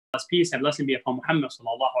peace and blessing be upon Muhammad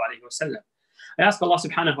sallallahu alaihi wasallam. I ask Allah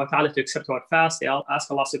subhanahu wa ta'ala to accept our fast. I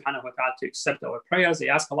ask Allah subhanahu wa ta'ala to accept our prayers. I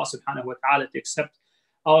ask Allah subhanahu wa ta'ala to accept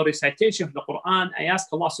our recitation of the Quran. I ask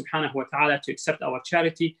Allah subhanahu wa ta'ala to accept our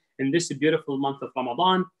charity in this beautiful month of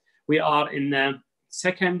Ramadan. We are in the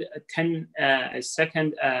second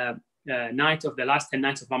night of the last 10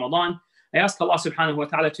 nights of Ramadan. I ask Allah subhanahu wa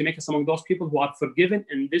ta'ala to make us among those people who are forgiven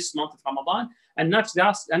in this month of Ramadan, and not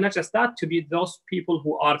just that, to be those people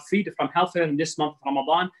who are freed from hellfire in this month of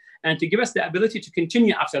Ramadan, and to give us the ability to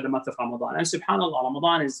continue after the month of Ramadan. And subhanAllah,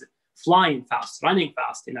 Ramadan is flying fast, running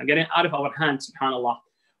fast, getting out of our hands, subhanAllah.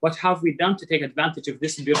 What have we done to take advantage of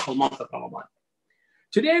this beautiful month of Ramadan?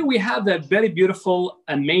 Today we have a very beautiful,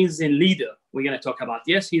 amazing leader we're going to talk about.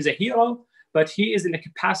 Yes, he's a hero, but he is in the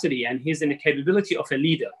capacity and he's in the capability of a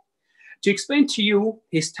leader. To explain to you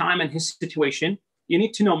his time and his situation, you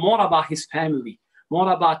need to know more about his family,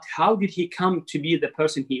 more about how did he come to be the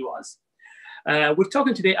person he was. We're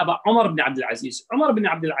talking today about Omar Bin Abdulaziz. Omar Bin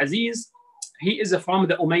Abdulaziz, he is from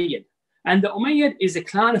the Umayyad, and the Umayyad is a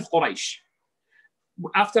clan of Quraysh.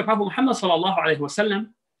 After Prophet Muhammad sallallahu alaihi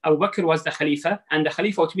wasallam, Abu Bakr was the Khalifa, and the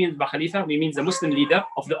Khalifa, what means by Khalifa, we mean the Muslim leader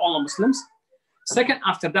of all Muslims. Second,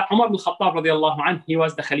 after that, Umar bin Khattab radiallahu anhu, he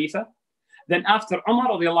was the Khalifa. Then after Umar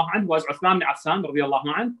radiallahu anhu was Uthman bin Affan radiallahu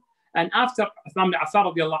anhu. And after Uthman bin Affan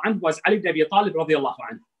radiallahu anhu was Ali bin Abi Talib radiallahu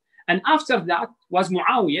anhu. And after that was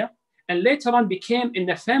Muawiyah, and later on became in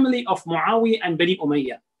the family of Muawiyah and Bani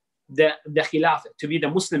Umayyah, the Khilafah, to be the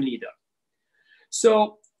Muslim leader.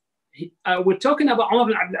 So we're talking about Omar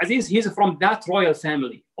bin Abdulaziz. He's from that royal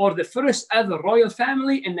family, or the first ever royal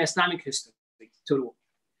family in the Islamic history to rule.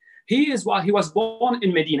 He was born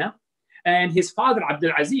in Medina, and his father,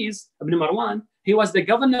 Abdulaziz ibn Marwan, he was the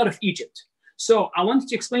governor of Egypt. So I wanted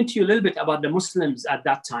to explain to you a little bit about the Muslims at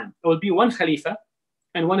that time. There will be one Khalifa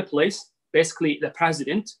and one place, basically the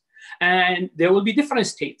president, and there will be different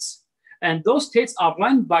states. And those states are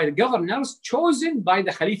run by the governors chosen by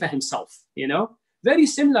the Khalifa himself, very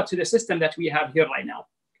similar to the system that we have here right now.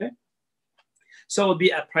 Okay? So it will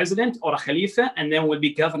be a president or a Khalifa, and then will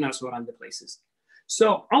be governors who run the places.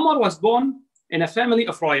 So Umar was born in a family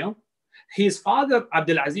of royal. His father,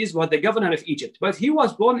 Abdulaziz, was the governor of Egypt, but he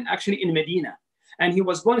was born actually in Medina, and he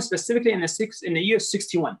was born specifically in the year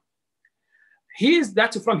 61.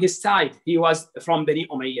 That's from his side. He was from Bani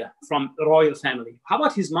Umayyah, from the royal family. How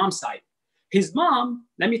about his mom's side? His mom,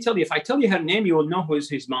 let me tell you, if I tell you her name, you will know who is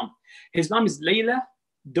his mom. His mom is Layla,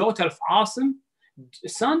 daughter of Asim,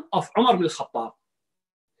 son of Umar bin Khattab.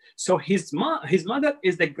 So his mother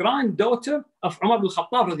is the granddaughter of Umar bin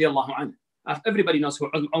Khattab radiallahu anhu. Everybody knows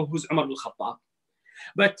who's Umar bin Khattab.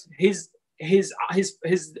 But his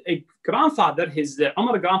grandfather,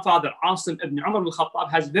 Umar grandfather, Asim ibn Umar bin Khattab,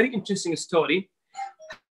 has a very interesting story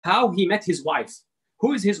how he met his wife.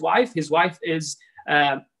 Who is his wife? His wife is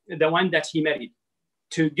the one that he married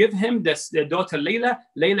to give him the daughter Layla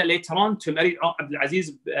later on to marry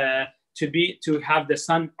Abdulaziz to have the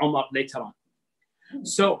son Umar later on.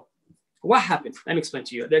 So what happened? Let me explain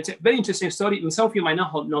to you. That's a very interesting story, and some of you might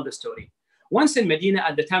not know the story. Once in Medina,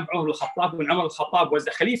 at the time of Umar al-Khattab, when Umar al-Khattab was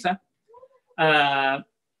the Khalifa, a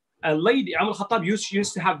lady, Umar al-Khattab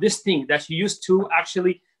used to have this thing that he used to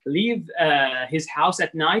actually leave his house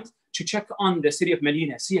at night to check on the city of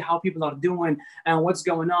Medina, see how people are doing and what's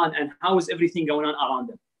going on and how is everything going on around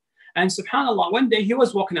them. And subhanAllah, one day he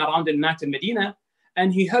was walking around the night in Medina,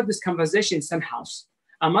 and he heard this conversation in some house.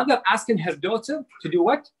 A mother asking her daughter to do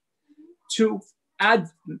what? To add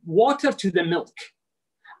water to the milk.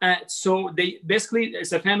 So they basically,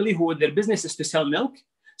 it's a family who their business is to sell milk.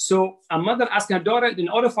 So a mother asking her daughter, in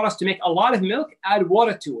order for us to make a lot of milk, add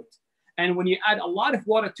water to it. And when you add a lot of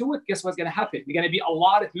water to it, guess what's going to happen? You're going to be a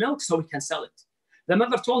lot of milk so we can sell it. The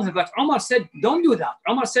mother told her, but Umar said, don't do that.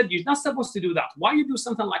 Umar said, you're not supposed to do that. Why you do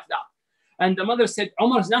something like that? And the mother said,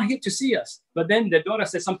 Umar is not here to see us. But then the daughter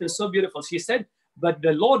said something so beautiful. She said, but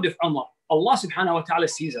the Lord of Umar, Allah subhanahu wa ta'ala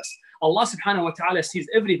sees us. Allah subhanahu wa ta'ala sees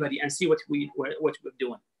everybody and see what we're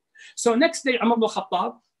doing. So next day, Umar bin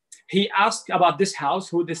Khattab, he asked about this house,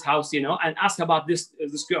 who this house, and asked about this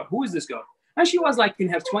girl. Who is this girl? And she was like in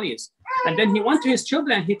her 20s. And then he went to his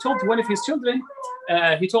children. He told one of his children,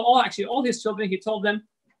 he told all his children, he told them,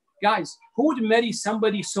 guys, who would marry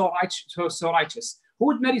somebody so righteous? Who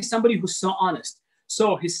would marry somebody who's so honest?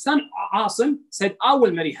 So his son Asim said, I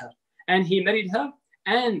will marry her. And he married her.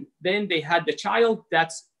 And then they had the child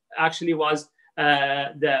that actually was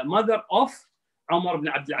the mother of Umar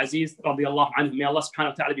bin Abdulaziz radiallahu anhu. May Allah subhanahu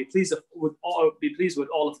wa ta'ala be pleased with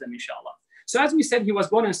all of them, inshallah. So as we said, he was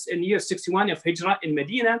born in year 61 of Hijrah in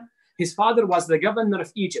Medina. His father was the governor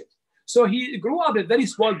of Egypt. So he grew up a very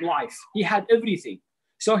spoiled life. He had everything.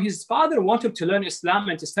 So his father wanted to learn Islam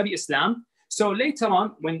and to study Islam. So later on,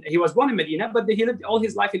 when he was born in Medina, but he lived all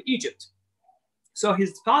his life in Egypt. So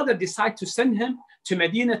his father decided to send him to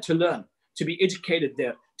Medina to learn, to be educated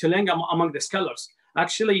there, to learn among the scholars.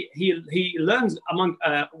 Actually, he learns among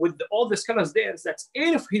with all the scholars there that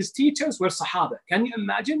 8 of his teachers were Sahaba. Can you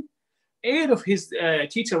imagine? 8 of his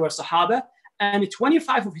teachers were Sahaba, and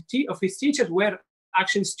 25 of his teachers were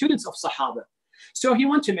actually students of Sahaba. So he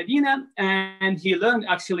went to Medina and he learned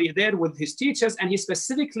actually there with his teachers, and he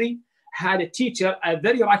specifically had a teacher, a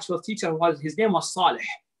very rightful teacher. His name was Salih.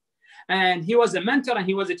 And he was a mentor and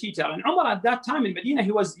he was a teacher. And Umar at that time in Medina,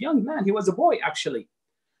 he was a young man. He was a boy, actually.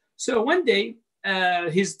 So one day,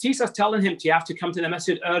 his teachers telling him, you have to come to the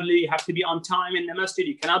masjid early. You have to be on time in the masjid.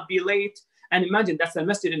 You cannot be late. And imagine, that's the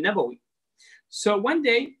masjid in Nabawi. So one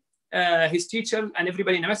day, his teacher and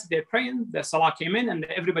everybody in the masjid, they're praying. The salah came in and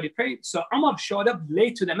everybody prayed. So Umar showed up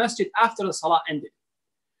late to the masjid after the salah ended.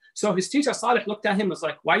 So his teacher, Salih, looked at him and was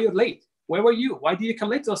like, why are you late? Where were you? Why did you come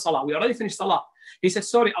late to the salah? We already finished salah. He said,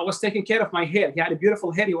 sorry, I was taking care of my hair. He had a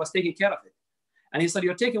beautiful hair. He was taking care of it. And he said,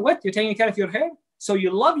 you're taking what? You're taking care of your hair? So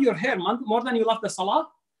you love your hair more than you love the salah?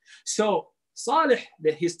 So Salih,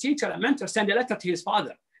 his teacher and mentor, sent a letter to his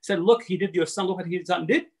father. Said, look, he did your son. Look what his son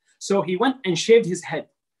did. So he went and shaved his head.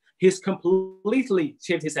 He's completely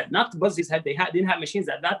shaved his head. Not to buzz his head. They didn't have machines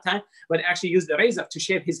at that time, but actually used the razor to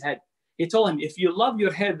shave his head. He told him, if you love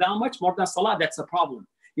your hair that much, more than salah, that's a problem.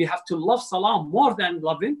 You have to love salah more than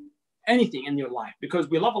loving anything in your life, because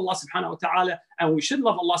we love Allah subhanahu wa ta'ala, and we should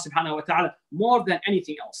love Allah subhanahu wa ta'ala more than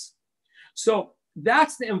anything else. So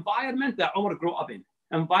that's the environment that Umar grew up in.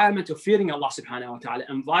 Environment of fearing Allah subhanahu wa ta'ala,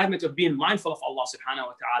 environment of being mindful of Allah subhanahu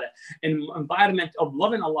wa ta'ala, an environment of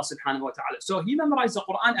loving Allah subhanahu wa ta'ala. So he memorized the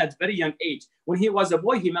Quran at a very young age. When he was a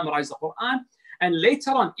boy, he memorized the Quran. And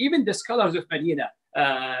later on, even the scholars of Medina,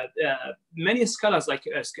 many scholars like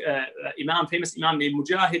famous Imam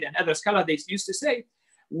Mujahid and other scholars, they used to say,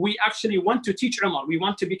 we actually want to teach Umar. We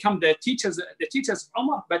want to become the teachers of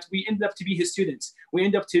Umar, but we end up to be his students. We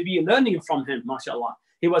end up to be learning from him, mashallah.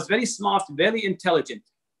 He was very smart, very intelligent.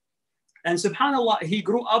 And subhanAllah, he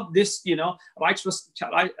grew up this,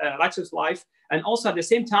 righteous life. And also at the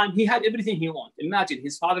same time, he had everything he wanted. Imagine,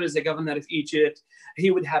 his father is the governor of Egypt.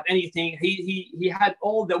 He would have anything. He had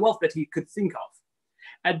all the wealth that he could think of.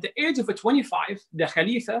 At the age of 25, the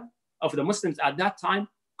Khalifa of the Muslims at that time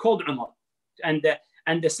called Umar. And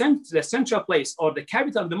the central place or the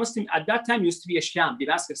capital of the Muslim at that time used to be Sham,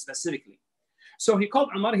 Damascus specifically. So he called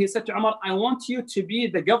Umar. He said to Umar, I want you to be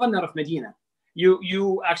the governor of Medina.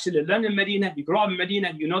 You actually learn in Medina. You grow up in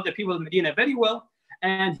Medina. You know the people of Medina very well.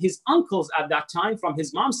 And his uncles at that time, from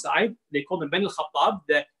his mom's side, they called them Bani al-Khattab,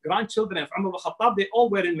 the grandchildren of Umar al-Khattab, they all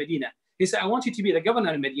were in Medina. He said, I want you to be the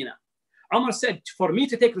governor in Medina. Umar said, for me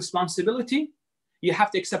to take responsibility, you have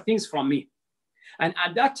to accept things from me. And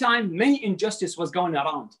at that time, many injustice was going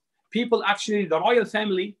around. People actually, the royal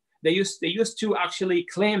family, they used to actually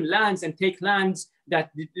claim lands and take lands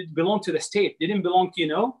that belonged to the state. They didn't belong,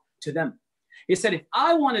 to them. He said, if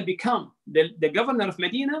I want to become the governor of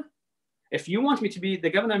Medina, if you want me to be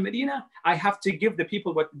the governor of Medina, I have to give the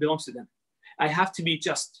people what belongs to them. I have to be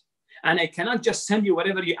just. And I cannot just send you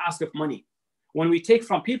whatever you ask of money. When we take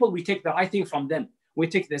from people, we take the right thing from them. We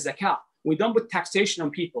take the zakah. We don't put taxation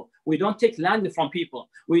on people. We don't take land from people.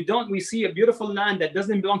 We see a beautiful land that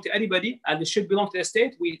doesn't belong to anybody and it should belong to the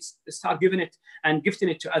state. We start giving it and gifting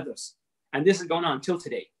it to others. And this is going on until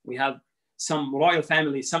today. We have some royal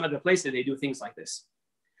families, some other places, they do things like this.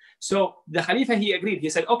 So the Khalifa, he agreed. He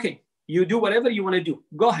said, okay, you do whatever you want to do.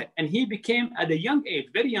 Go ahead. And he became, at a young age,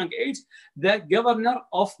 very young age, the governor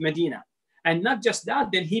of Medina. And not just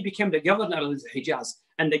that, then he became the governor of Hijaz.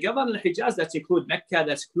 And the governor of Hijaz, that includes Mecca,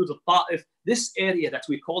 that includes Ta'if, this area that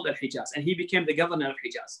we call Al-Hijaz. And he became the governor of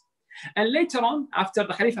Hijaz. And later on, after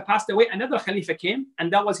the Khalifa passed away, another Khalifa came,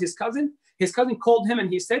 and that was his cousin. His cousin called him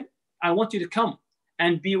and he said, I want you to come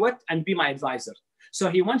and be what? And be my advisor. So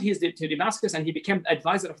he went to Damascus and he became the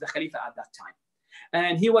advisor of the Khalifa at that time.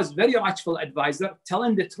 And he was very rightful advisor,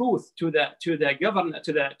 telling the truth to the governor,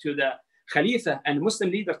 to the Khalifa and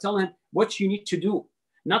Muslim leader, telling him what you need to do.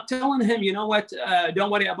 Not telling him, you know what,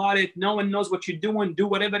 don't worry about it. No one knows what you're doing. Do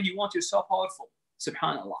whatever you want. You're so powerful.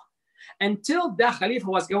 Subhanallah. Until the Khalifa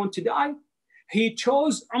was going to die, he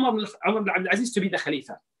chose Umar bin Abdulaziz to be the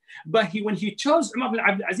Khalifa. But when he chose Umar bin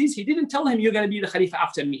Abdulaziz, he didn't tell him, you're going to be the Khalifa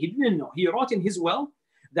after me. He didn't know. He wrote in his will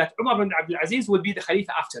that Umar bin Abdulaziz will be the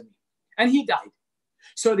Khalifa after me. And he died.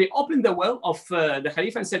 So they opened the will of the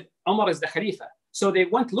Khalifa and said, Umar is the Khalifa. So they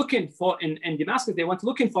went looking for, in Damascus, they went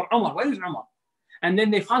looking for Umar. Where is Umar? And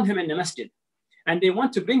then they found him in the masjid. And they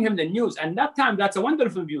want to bring him the news. And that time, that's a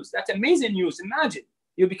wonderful news. That's amazing news. Imagine.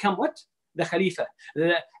 You become what? The Khalifa.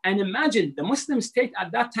 And imagine the Muslim state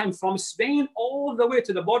at that time, from Spain all the way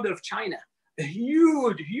to the border of China, a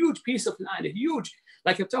huge piece of land, a huge,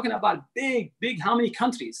 like you're talking about big, how many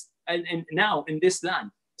countries and now in this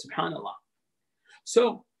land, subhanAllah.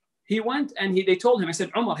 So he went and they told him, I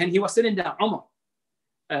said, Umar, and he was sitting there, Umar,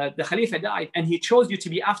 the Khalifa died and he chose you to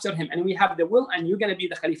be after him, and we have the will and you're going to be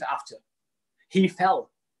the Khalifa after. He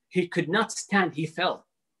fell. He could not stand. He fell.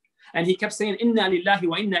 And he kept saying, Inna lillahi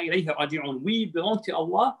wa inna ilayhi raji'un. We belong to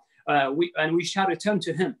Allah and we shall return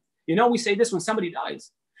to him. You know, we say this when somebody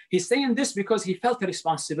dies. He's saying this because he felt the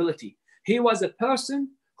responsibility. He was a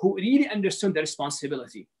person who really understood the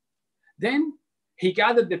responsibility. Then he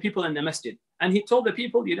gathered the people in the masjid and he told the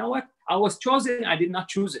people, you know what? I was chosen. I did not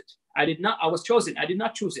choose it. I was chosen. I did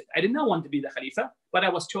not choose it. I did not want to be the Khalifa, but I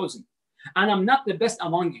was chosen. And I'm not the best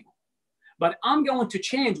among you. But I'm going to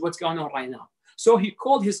change what's going on right now. So he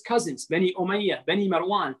called his cousins, Bani Umayyah, Bani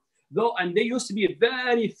Marwan, and they used to be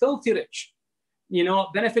very filthy rich, you know,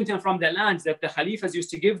 benefiting from the lands that the Khalifas used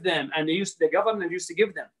to give them and the government used to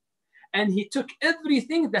give them. And he took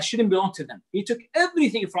everything that shouldn't belong to them. He took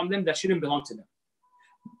everything from them that shouldn't belong to them.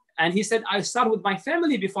 And he said, I start with my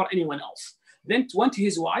family before anyone else. Then went to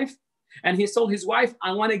his wife and he told his wife,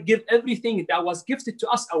 I want to give everything that was gifted to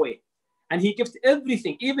us away. And he gifted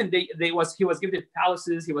everything. Even he was gifted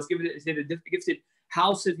palaces. He was gifted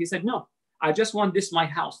houses. He said, no, I just want this, my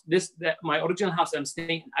house, my original house I'm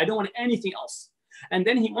staying in. I don't want anything else. And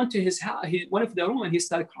then he went to his house. He went to the room and he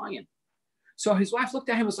started crying. So his wife looked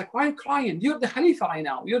at him and was like, why are you crying? You're the Khalifa right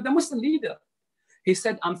now. You're the Muslim leader. He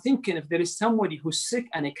said, I'm thinking if there is somebody who's sick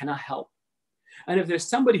and I cannot help. And if there's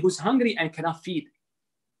somebody who's hungry and cannot feed.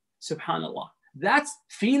 Subhanallah. That's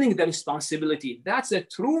feeling the responsibility. That's a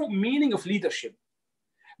true meaning of leadership.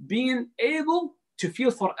 Being able to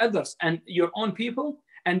feel for others and your own people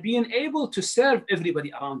and being able to serve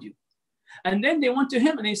everybody around you. And then they went to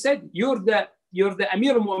him and he said, you're the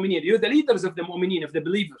Amir al-Mu'mineen. You're the leaders of the Mu'mineen, of the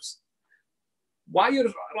believers. Why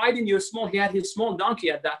you're riding your small, he had his small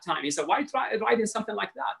donkey at that time. He said, why try riding something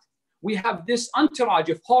like that? We have this entourage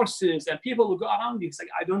of horses and people who go around you. He's like,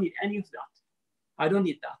 I don't need any of that. I don't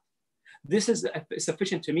need that. This is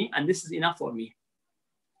sufficient to me and this is enough for me.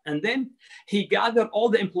 And then he gathered all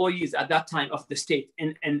the employees at that time of the state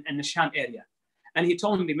in the Sham area. And he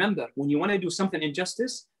told them, remember, when you want to do something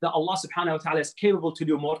injustice, that Allah subhanahu wa ta'ala is capable to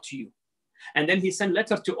do more to you. And then he sent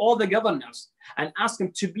letters to all the governors and asked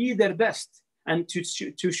them to be their best and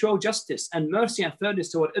to show justice and mercy and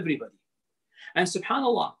fairness toward everybody. And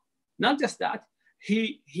subhanallah, not just that,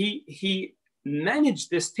 he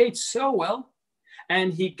managed the state so well.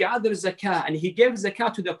 And he gathered zakah and he gave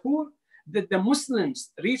zakah to the poor that the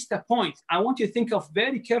Muslims reached a point. I want you to think of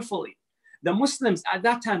very carefully. The Muslims at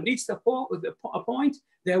that time reached a point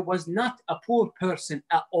there was not a poor person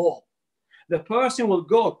at all. The person will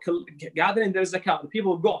go gathering their zakah. The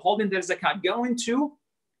people will go holding their zakah, going to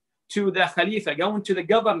the Khalifa, going to the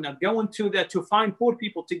governor, going to find poor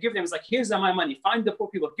people to give them. It's like, here's my money. Find the poor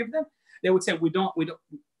people, give them. They would say, we don't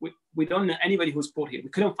know anybody who's poor here. We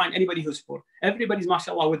couldn't find anybody who's poor. Everybody's,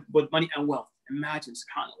 mashallah, with money and wealth. Imagine,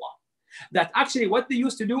 subhanallah. That actually what they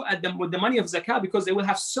used to do with the money of zakah, because they will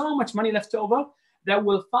have so much money left over, they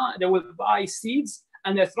will buy seeds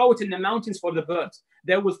and they throw it in the mountains for the birds.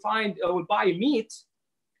 They will buy meat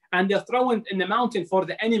and they'll throw it in the mountain for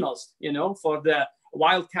the animals, you know, for the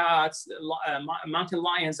wild cats, mountain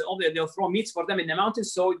lions, they'll throw meats for them in the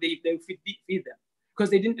mountains so they feed them. Because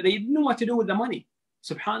they didn't know what to do with the money.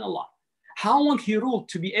 Subhanallah. How long he ruled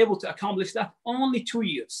to be able to accomplish that? Only 2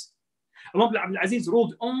 years. Omar Bin Abdulaziz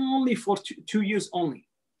ruled only for 2 years only.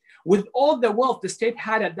 With all the wealth the state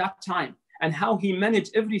had at that time and how he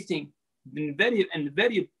managed everything in a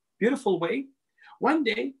very beautiful way, one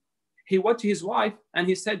day he went to his wife and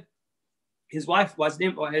he said,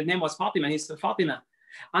 her name was Fatima. He said, Fatima,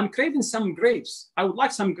 I'm craving some grapes. I would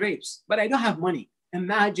like some grapes, but I don't have money.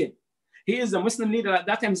 Imagine. He is a Muslim leader at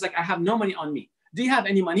that time. He's like, I have no money on me. Do you have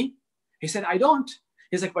any money? He said, I don't.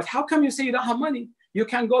 He's like, but how come you say you don't have money? You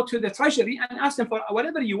can go to the treasury and ask them for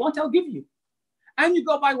whatever you want, I'll give you. And you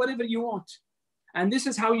go buy whatever you want. And this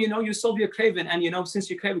is how you solve your craving. And since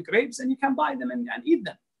you crave grapes, and you can buy them and eat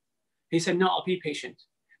them. He said, no, I'll be patient.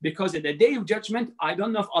 Because in the day of judgment, I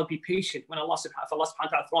don't know if I'll be patient when Allah subhanahu wa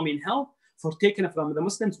ta'ala throw me in hell for taking from the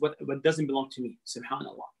Muslims what doesn't belong to me.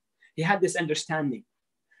 Subhanallah. He had this understanding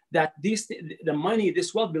that the money,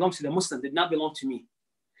 this wealth belongs to the Muslim, did not belong to me.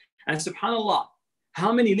 And subhanallah,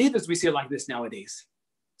 how many leaders we see like this nowadays?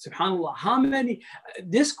 Subhanallah,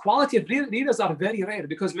 this quality of leaders are very rare,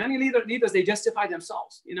 because many leaders, they justify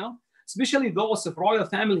themselves, especially those of royal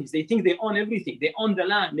families. They think they own everything. They own the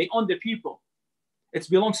land, they own the people. It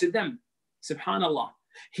belongs to them. Subhanallah.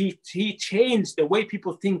 He changed the way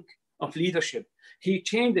people think of leadership. He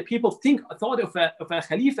changed the people thought of a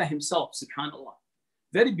Khalifa himself. Subhanallah.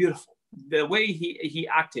 Very beautiful. The way he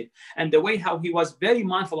acted and the way how he was very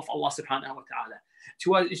mindful of Allah subhanahu wa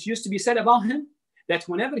ta'ala. It used to be said about him that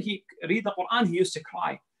whenever he read the Quran, he used to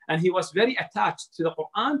cry. And he was very attached to the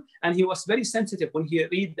Quran, and he was very sensitive when he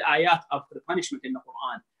read the ayat of the punishment in the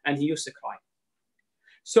Quran, and he used to cry.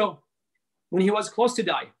 So when he was close to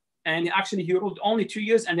die, and actually he ruled only 2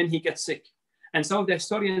 years, and then he gets sick. And some of the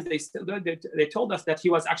historians, they told us that he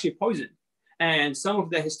was actually poisoned. And some of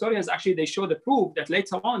the historians, actually, they show the proof that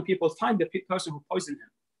later on, people find the person who poisoned him.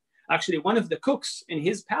 Actually, one of the cooks in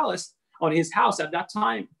his palace, or his house at that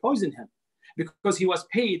time, poisoned him because he was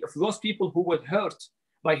paid of those people who were hurt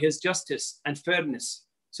by his justice and fairness,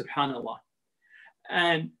 subhanallah.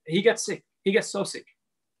 And he gets sick. He gets so sick.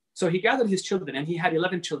 So he gathered his children, and he had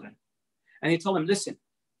 11 children. And he told them, listen,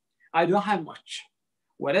 I don't have much.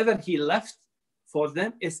 Whatever he left for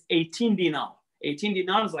them is 18 dinar. 18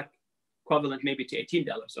 dinar is like equivalent maybe to $18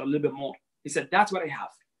 or a little bit more. He said, that's what I have.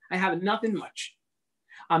 I have nothing much.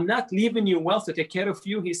 I'm not leaving you wealth to take care of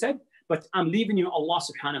you, he said, but I'm leaving you Allah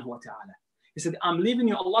subhanahu wa ta'ala. He said, I'm leaving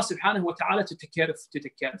you Allah subhanahu wa ta'ala to take care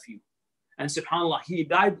of you. And subhanAllah, he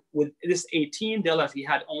died with this $18 he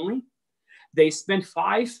had only. They spent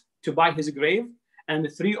 5 to buy his grave and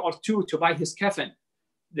 3 or 2 to buy his coffin,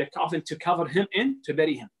 the coffin to cover him in, to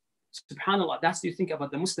bury him. SubhanAllah, that's what you think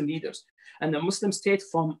about the Muslim leaders. And the Muslim state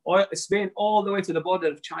from Spain all the way to the border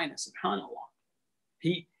of China, SubhanAllah.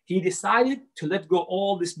 He decided to let go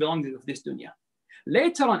all this belongings of this dunya.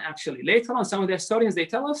 Later on, some of the historians, they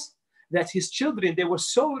tell us that his children, they were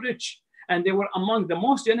so rich and they were among the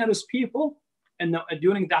most generous people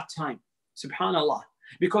during that time, subhanallah,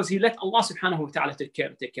 because he let Allah subhanahu wa ta'ala take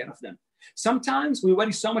care of them. Sometimes we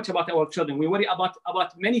worry so much about our children. We worry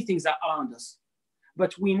about many things that are around us,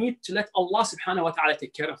 but we need to let Allah subhanahu wa ta'ala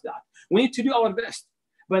take care of that. We need to do our best,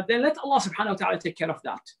 but then let Allah subhanahu wa ta'ala take care of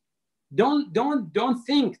that. Don't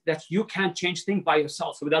think that you can change things by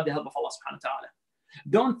yourself without the help of Allah subhanahu wa ta'ala.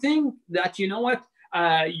 Don't think that, you know what,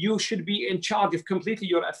 you should be in charge of completely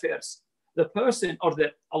your affairs. The person or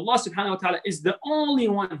Allah subhanahu wa ta'ala is the only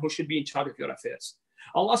one who should be in charge of your affairs.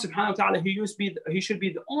 Allah subhanahu wa ta'ala, he should be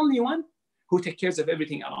the only one who takes care of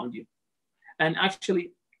everything around you. And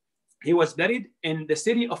actually, he was buried in the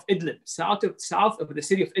city of Idlib, south of the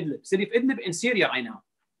city of Idlib. City of Idlib in Syria right now.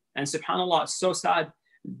 And subhanAllah, it's so sad.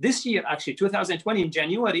 This year, actually, 2020, in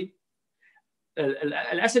January,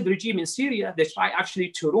 Al-Assad regime in Syria, they tried actually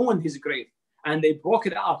to ruin his grave. And they broke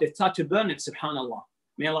it out. They tried to burn it, subhanAllah.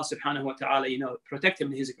 May Allah subhanahu wa ta'ala, protect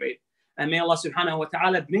him in his grave. And may Allah subhanahu wa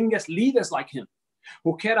ta'ala bring us leaders like him,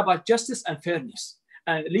 who care about justice and fairness.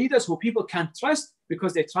 And leaders who people can trust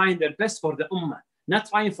because they're trying their best for the ummah, not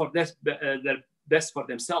trying for their best for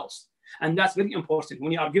themselves. And that's very important.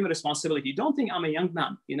 When you are given responsibility, don't think I'm a young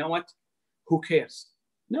man. You know what? Who cares?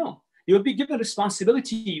 No. You'll be given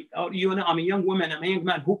responsibility. Or, I'm a young woman, I'm a young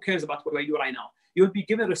man. Who cares about what I do right now? You'll be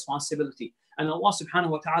given responsibility. And Allah subhanahu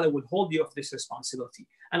wa ta'ala will hold you of this responsibility.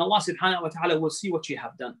 And Allah subhanahu wa ta'ala will see what you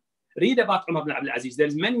have done. Read about Omar Bin Abdulaziz.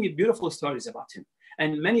 There's many beautiful stories about him.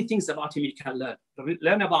 And many things about him you can learn.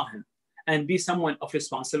 Learn about him. And be someone of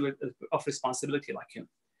responsibility like him.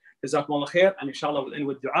 Jazakumullah khair. And inshallah we'll end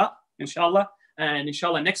with dua. Inshallah. And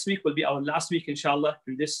inshallah next week will be our last week, inshallah,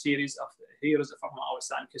 in this series of heroes from our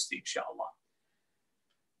Islamic history, inshallah.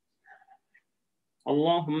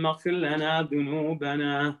 اللهم اغفر لنا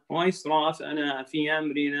ذنوبنا وإسرافنا في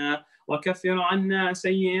أمرنا وكفر عنا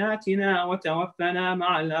سيئاتنا وتوفنا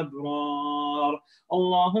مع الأبرار.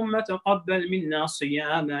 اللهم تقبل منا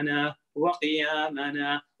صيامنا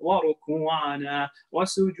وقيامنا وركوعنا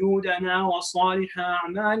وسجودنا وصالح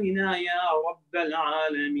أعمالنا يا رب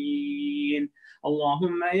العالمين.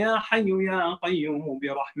 اللهم يا حي يا قيوم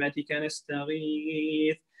برحمتك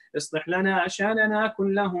نستغيث. اصلح لنا شأننا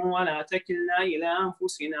كله ولا تكلنا إلى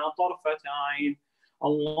أنفسنا طرفة عين.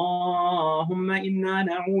 اللهم إنا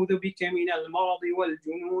نعوذ بك من المرض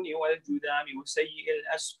والجنون والجذام وسيء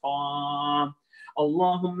الأسقام.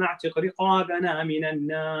 اللهم اعتق رقابنا من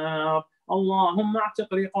النار. اللهم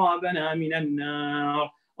اعتق رقابنا من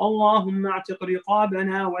النار. اللهم اعتق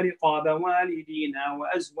رقابنا ورقاب والدينا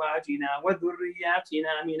وأزواجنا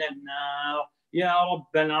وذرياتنا من النار يا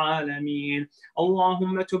رب العالمين.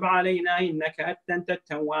 اللهم تب علينا إنك أنت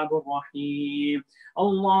التواب الرحيم.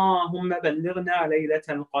 اللهم بلغنا ليلة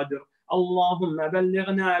القدر. اللهم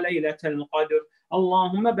بلغنا ليلة القدر.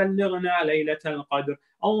 اللهم بلغنا ليلة القدر.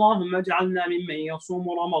 اللهم اجعلنا ممن يصوم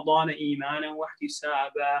رمضان إيمانا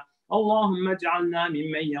واحتسابا. اللهم اجعلنا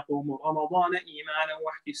ممن يقوم رمضان إيمانا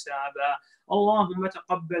واحتسابا. اللهم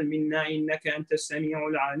تقبل منا إنك أنت السميع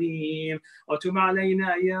العليم، وتب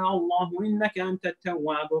علينا يا الله إنك أنت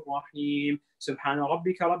التواب الرحيم. سبحان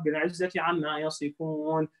ربك رب العزة عما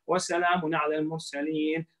يصفون، وسلام على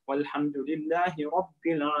المرسلين، والحمد لله رب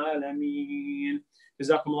العالمين.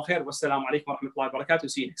 جزاكم الله خير، والسلام عليكم ورحمة الله وبركاته.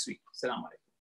 See you next week. السلام عليكم.